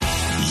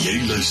Jy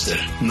luister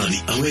na die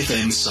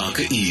OFM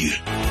Sake Uur.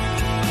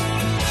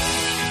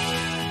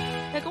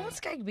 Kom ons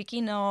kyk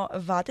bietjie na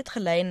wat het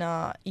gelei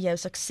na jou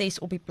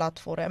sukses op die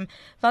platform.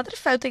 Watter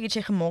foute het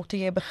jy gemaak toe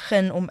jy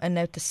begin om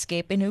inhoud te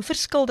skep en hoe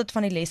verskil dit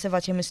van die lesse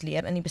wat jy moes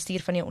leer in die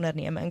bestuur van jou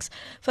ondernemings?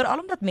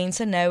 Veral omdat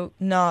mense nou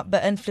na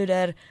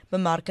beïnvloeder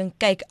bemarking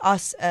kyk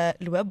as 'n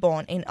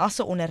loopbaan en as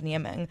 'n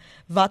onderneming.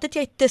 Wat het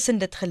jy tussen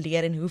dit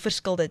geleer en hoe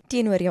verskil dit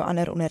teenoor jou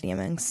ander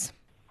ondernemings?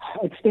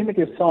 Ek stem met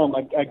jou saam.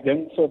 Ek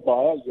dink vir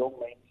baie jong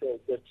mense,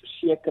 dit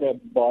verseker 'n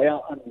baie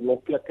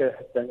aanloklike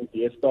ding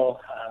deesdae.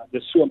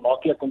 Dit is so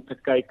maklik om te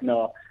kyk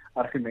na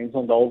argumente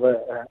onderhalwe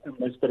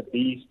Mr.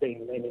 Beast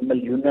en die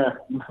miljoene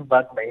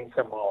wat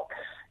mense maak.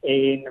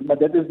 Maar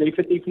dit is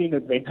definitief nie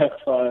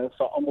noodwendig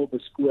vir almal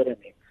beskore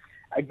nie.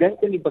 Ek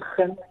dink in die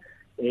begin,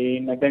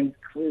 en ek dink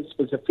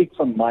spesifiek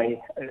van my,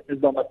 is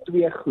daar maar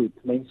twee goed.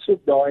 Mens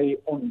soek daai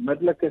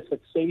onmiddellike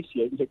sukses.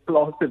 Jy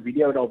plaas 'n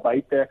video daar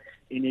buite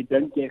en jy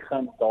dink jy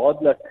gaan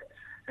dadelik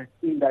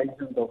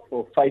 10,000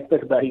 of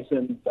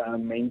 50,000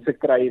 mense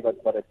kry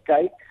wat dit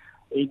kyk.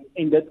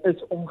 En dit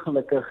is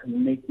ongelukkig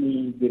net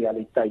nie die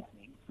realiteit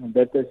nie. En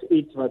dit is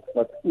iets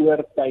wat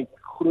oor tyd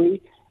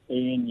groei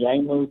en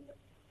jy moet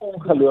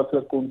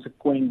ongelooflik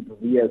konsekwent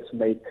wees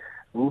met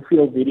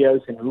hoeveel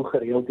video's en hoe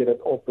gereeld jy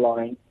dit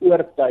oplaai.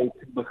 Oor tyd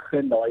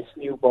begin daai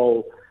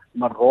sneeubal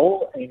maar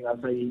rol, en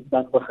as hy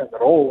dan begin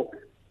rol,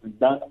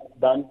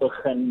 dan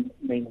begin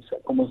mense,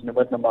 kom ons noem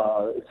dit nou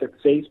maar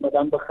sukses, maar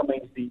dan begin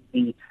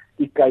mense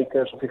die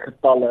kykers of die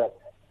getalle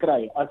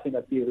kry, as jy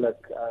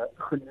natuurlik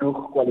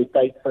genoeg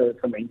kwaliteit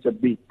vir mense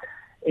bied.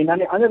 En dan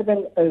die ander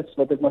ding is,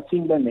 wat ek maar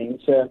sien by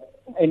mense,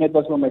 en dit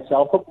was met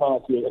myself ook, maar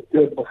as jy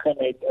dit begin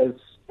het,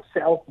 is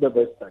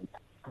selfbewustheid.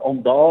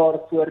 Om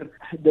daarvoor,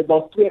 dit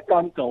was twee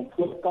kante, om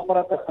voor die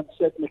kamera te gaan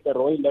sit met 'n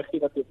rooi liggie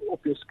wat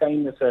op jou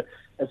skyn, is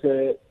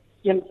 'n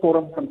een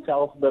vorm van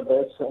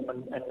selfbewus, om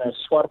in 'n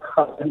swart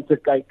gat in te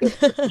kyk, is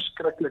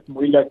verskriklik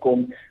moeilik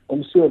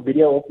om so 'n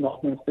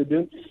video-opname te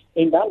doen.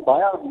 En dan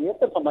baie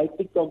meeste van my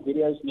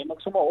TikTok-video's neem ek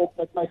sommer op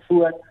met my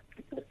foon,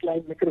 'n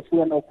klein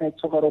mikrofoon op net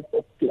sommer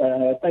op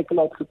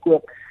tykelaat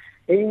gekoop,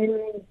 en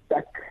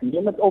ek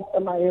neem dit op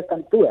in my eie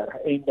kantoor,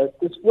 en dit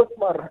is ook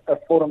maar 'n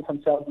vorm van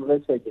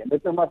selfbewustheid. En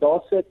dit nou maar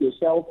daar sit,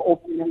 jouself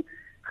opneem,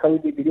 gou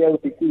die video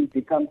op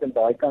die kant en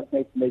daai kant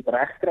net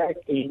regtrek,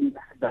 en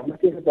dan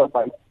moet jy dit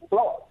daarby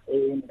plaas.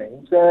 En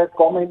mense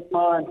comment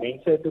maar, en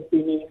mense het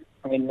opinie,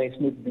 en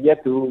mense moet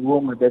weet hoe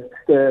om dit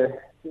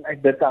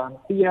te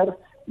hanteer,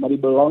 maar die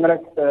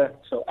belangrikste,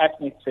 sou ek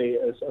net sê,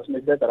 is as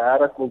mens dit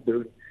regtig wil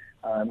doen,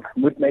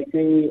 moet mens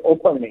nie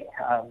ophou nie.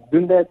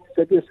 Doen dit,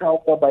 sit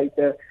jouself daar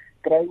buite,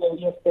 kry jou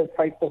eerste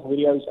 50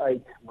 video's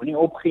uit, moenie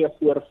opgee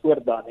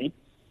voor dan nie,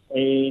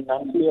 en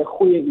dan sal jy 'n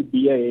goeie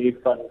idee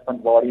hê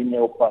van waar jy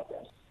mee op pad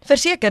is.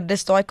 Verseker,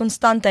 dis daai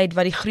konstantheid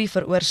wat die groei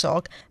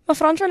veroorsaak. Maar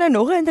Fransjo, nou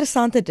nog 'n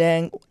interessante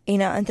ding en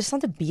 'n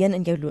interessante been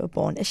in jou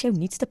loopbaan is jou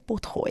nuutste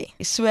potgooi.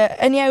 So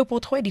in jou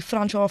potgooi, die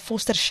Fransjo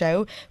Foster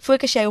Show,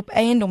 fokus jy op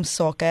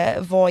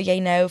eiendomsake waar jy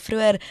nou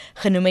vroeër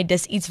genoem het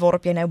dis iets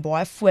waarop jy nou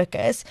baie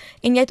fokus,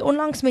 en jy het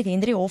onlangs met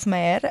Henry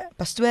Hofmeyer,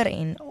 pastoor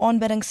en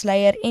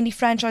aanbiddingsleier en die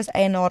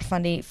franchise-eienaar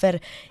van die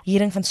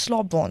verhuuring van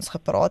slaapwaens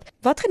gepraat.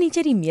 Wat geniet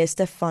jy die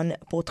meeste van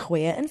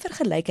potgoeie in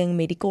vergelyking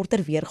met die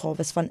korter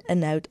weergawe van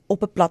inhoud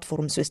op 'n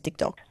platform soos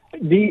TikTok?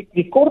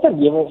 Die korter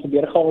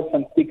weergawe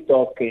van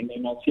TikTok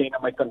en as jy na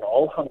my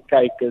kanaal gaan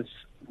kyk,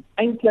 is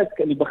eintlik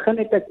in die begin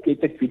het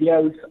ek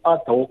video's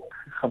ad hoc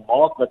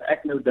gemaak wat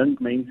ek nou dink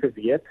mense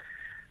weet,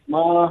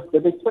 maar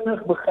dit het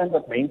vinnig begin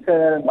dat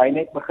mense my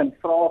net begin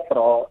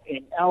vra,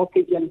 en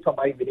elke een van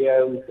my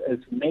video's is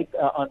net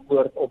 'n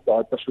antwoord op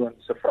daai persoon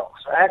se vraag.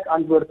 So ek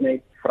antwoord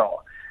net vrae.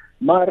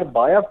 Maar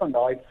baie van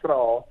daai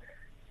vrae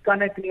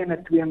kan ek nie in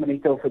 'n 2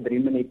 minute of 'n 3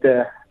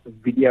 minute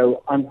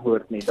video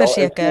antwoord nie.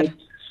 Verseker. Daar is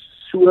net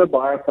so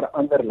baie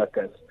veranderlik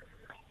is.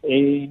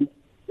 En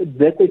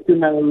dit het toe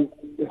nou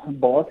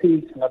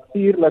basies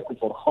natuurlik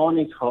of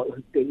organies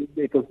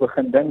het ons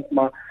begin dink,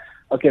 maar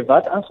okay,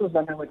 wat as ons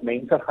dan nou met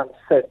mense gaan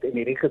sit en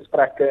hierdie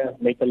gesprekke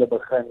met hulle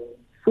begin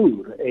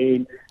voer?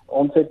 En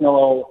ons het nou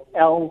al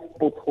 11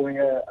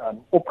 potgoeie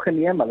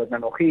opgeneem, ons het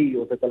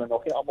hulle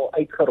nog nie almal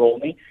uitgerol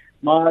nie,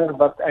 maar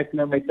wat ek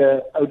nou met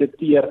 'n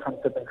ouditeur gaan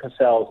sit en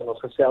gesels, en ons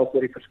gesels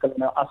oor die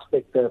verskillende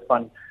aspekte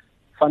van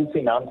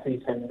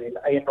finansies en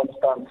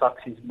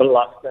eiendomstransaksies,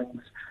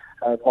 belastings,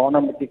 waarna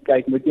moet jy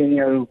kyk, moet jy in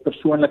jou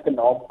persoonlike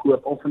naam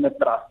koop, of in 'n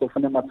trust, of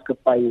in 'n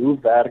maatskappy, hoe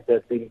werk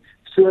dit? En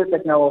so het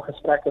ek nou al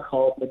gesprekke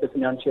gehad met 'n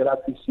finansiële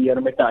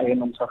adviseur, met 'n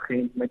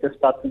eiendomsagent, met 'n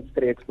stads- en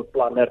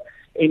streeksbeplanner,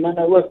 en dan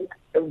nou ook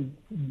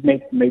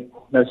met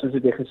nou soos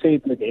ek gesê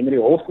het, met Henry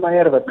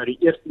Hofmeyer, wat nou die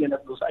eerste een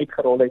wat ons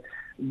uitgerol het,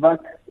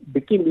 wat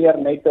bietjie meer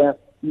net 'n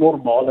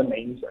normale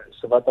mens is,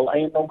 so wat al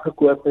eiendom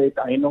gekoop het,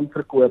 eiendom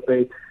verkoop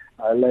het.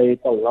 Hulle het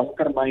al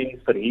langtermyn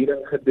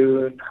verhuuring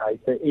gedoen, hy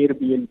het 'n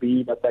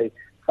Airbnb wat hy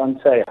van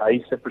sy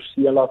huis se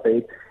perseel af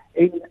het,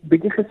 en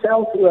bietjie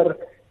gesels oor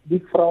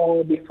die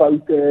vrae, die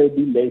foute,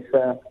 die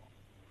lesse,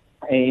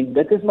 en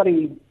dit is maar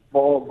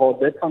waar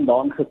dit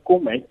vandaan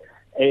gekom het,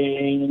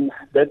 en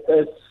dit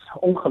is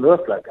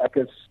ongelooflik.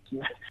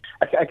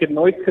 ek het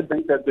nooit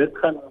gedink dat dit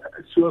gaan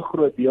so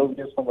groot deel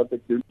wees van wat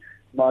ek doen,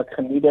 maar ek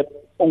geniet dit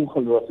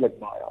ongelooflik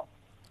baie.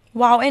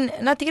 Wow, en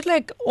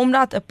natuurlik,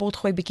 omdat 'n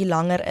potgooi bietjie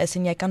langer is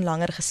en jy kan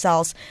langer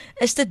gesels,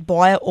 is dit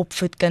baie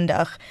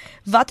opvoedkundig.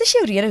 Wat is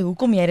jou rede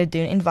hoekom jy dit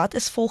doen en wat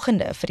is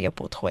volgende vir jou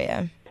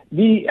potgoeie?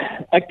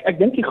 Ek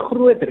dink die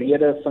groot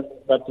rede van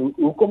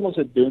hoekom ons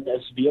dit doen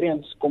is weer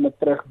eens kom ek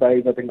terug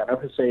by wat ek nou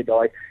gesê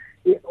het,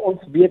 ons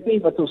weet nie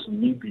wat ons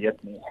nie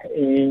weet nie.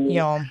 En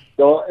ja,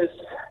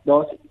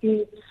 daar's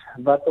iets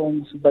wat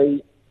ons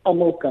by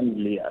almal kan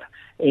leer.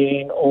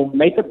 En om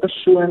met 'n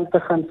persoon te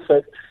gaan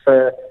sit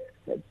vir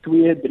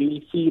 2,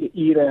 3, 4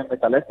 ure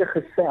met hulle te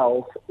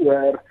gesels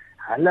oor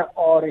hulle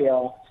area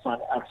van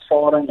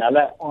ervaring,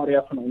 hulle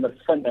area van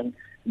ondervinding,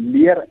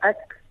 leer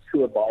ek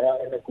so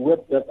baie en ek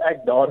hoop dat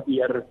ek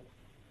daardeur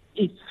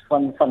iets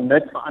van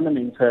nut vir ander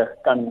mense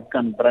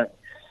kan bring.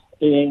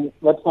 En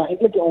wat maar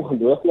eintlik die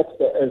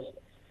ongelooflikste is,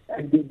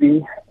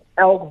 die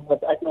 11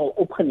 wat ek nou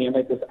opgeneem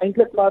het, is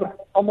eintlik maar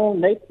almal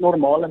net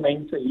normale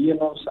mense hier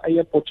in ons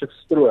eie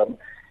Potchefstroom.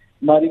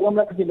 Maar die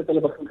oomblik as jy met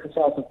hulle begin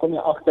gesels, dan kom jy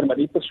agter, maar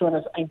die persoon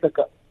is eintlik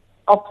 'n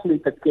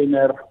absolute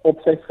kenner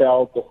op sy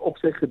veld of op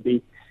sy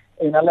gebied.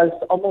 En hulle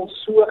is almal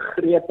so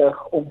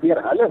gretig om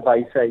weer hulle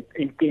wysheid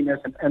en kennis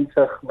en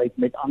insig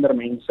met ander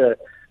mense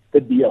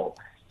te deel.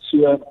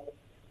 So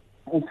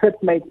ons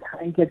sit met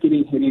eintlik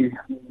hierdie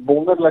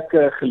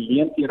wonderlike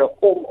geleenthede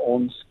om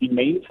ons, die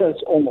mense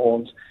is om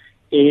ons,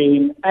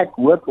 en ek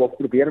hoop of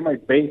probeer my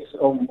bes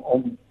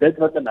om dit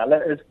wat in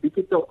hulle is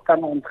bietjie te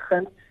kan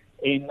ontgin,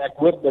 en ek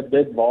hoop dat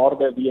dit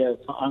waarde weer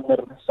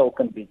verander sal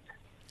kan bied.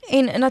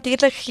 En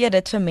natuurlik gee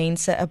dit vir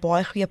mense 'n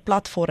baie goeie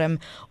platform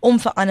om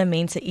vir ander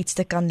mense iets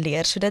te kan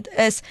leer. So dit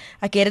is,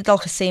 ek het dit al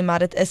gesê, maar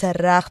dit is 'n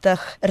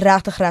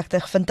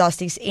regtig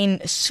fantasties en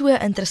so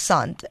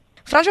interessant.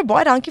 Fransjo,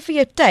 baie dankie vir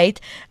jou tyd.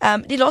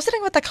 Die laaste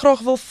ding wat ek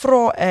graag wil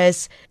vra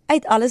is,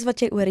 uit alles wat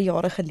jy oor die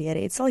jare geleer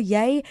het, sal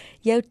jy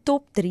jou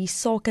top 3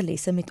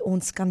 sakelesse met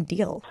ons kan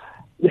deel?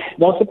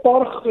 Daar's 'n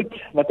paar goed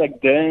wat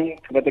ek dink,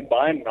 wat ek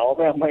baie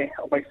naby aan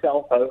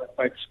myself hou, wat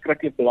my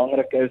verskriklik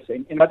belangrik is,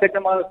 en wat ek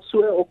nou maar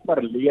so ook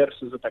maar leer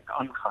soos wat ek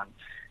aangaan.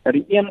 Nou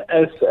die een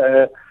is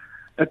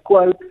 'n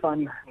quote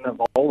van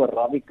Naval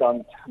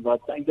Ravikant,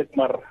 wat eintlik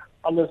maar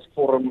alles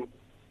vorm,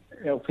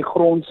 of die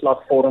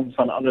grondslag vorm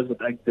van alles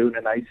wat ek doen,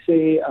 en hy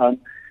sê,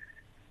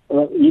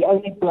 he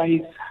only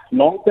plays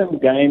long-term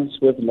games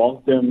with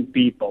long-term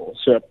people.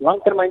 So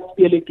langtermyn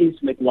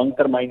speletjies met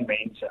langtermyn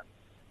mense.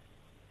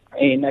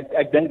 En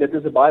ek dink dit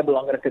is 'n baie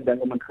belangrike ding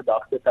om in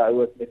gedagte te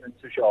hou as met in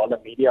sosiale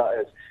media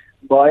is.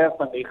 Baie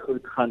van die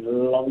goed gaan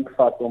lank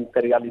vat om te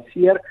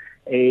realiseer,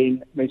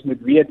 en mens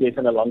moet weet jy is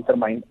in 'n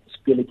langtermyn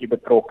speletjie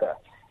betrokke.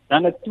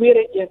 Dan 'n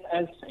tweede een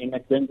is, en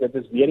ek dink dit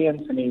is weer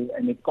eens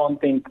in die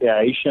content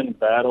creation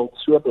wêreld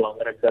so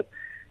belangrik, dat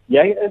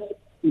jy is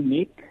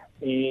uniek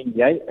en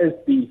jy is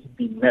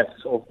die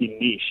nis of die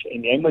niche,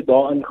 en jy moet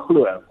daarin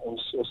glo.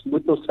 Ons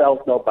moet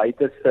onsself daar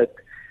buite sit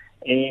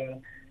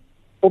en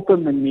op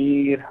 'n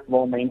manier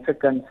waar mense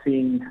kan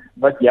sien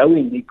wat jou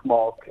uniek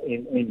maak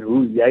en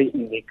hoe jy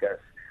uniek is.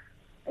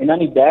 En dan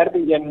die derde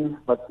een,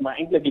 wat my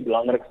eintlik die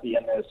belangrikste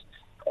een is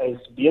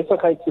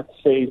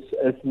besigheidssukses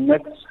is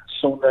niks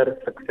sonder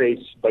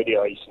sukses by die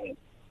huis nie.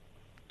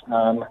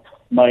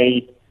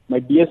 My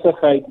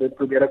besigheid, dit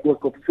probeer ek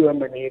ook op so 'n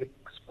manier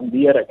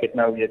spandeer. Ek het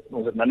nou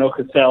ons het nou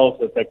gesels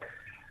dat ek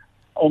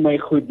al my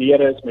goed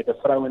deur is met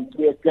 'n vrou en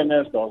 2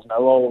 kinders. Daar's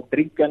nou al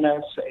 3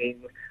 kinders, en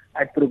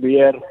ek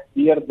probeer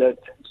deur dit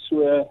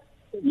so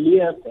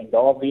leef en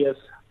daar wees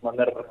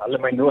wanneer hulle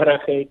my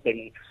nodig het,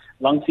 en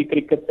langs die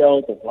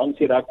cricketveld of langs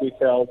die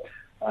rugbyveld,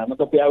 want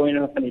op die ou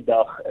einde van die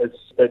dag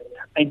is dit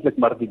eintlik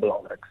maar die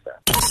belangrikste.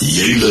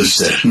 Jy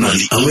luister na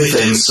die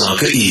OFM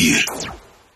Sake Uur.